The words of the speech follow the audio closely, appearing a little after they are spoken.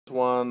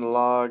one,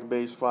 log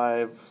base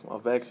 5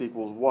 of x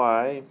equals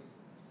y.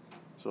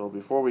 So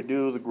before we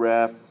do the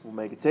graph, we'll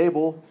make a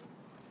table,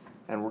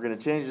 and we're going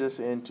to change this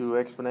into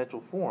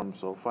exponential form.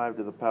 So 5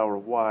 to the power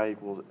of y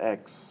equals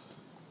x.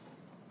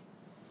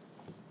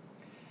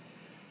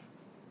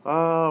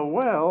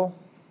 Well,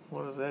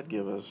 what does that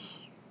give us?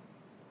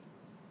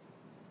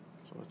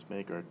 So let's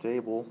make our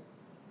table.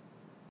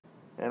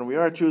 And we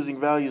are choosing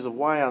values of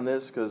y on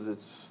this because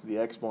it's the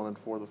exponent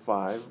for the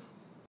 5.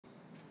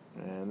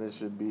 And this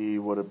should be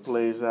what it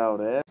plays out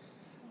at.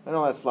 I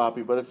know that's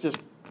sloppy, but it's just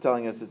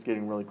telling us it's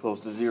getting really close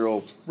to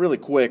 0 really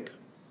quick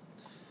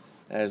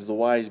as the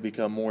y's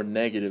become more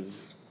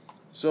negative.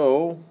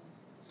 So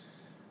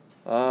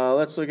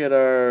let's look at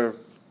our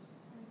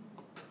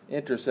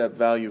intercept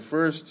value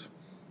first.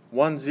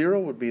 1, 0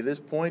 would be this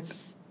point.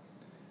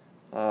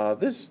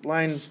 This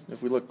line,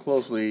 if we look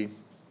closely,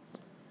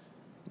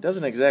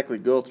 doesn't exactly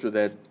go through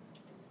that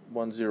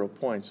 1, 0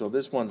 point, so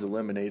this one's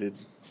eliminated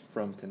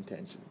from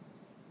contention.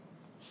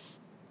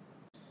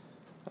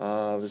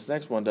 This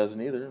next one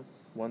doesn't either.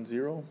 1,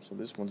 0, so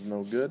this one's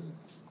no good.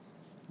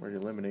 We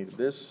already eliminated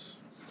this.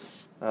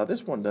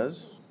 This one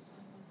does.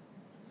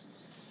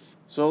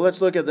 So let's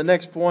look at the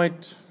next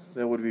point.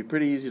 That would be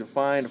pretty easy to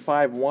find.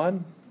 5,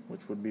 1,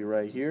 which would be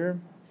right here.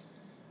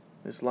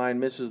 This line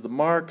misses the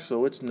mark,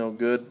 so it's no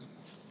good.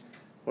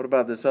 What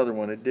about this other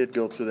one? It did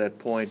go through that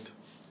point,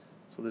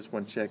 so this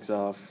one checks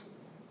off.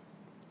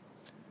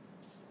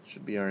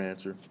 Should be our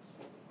answer.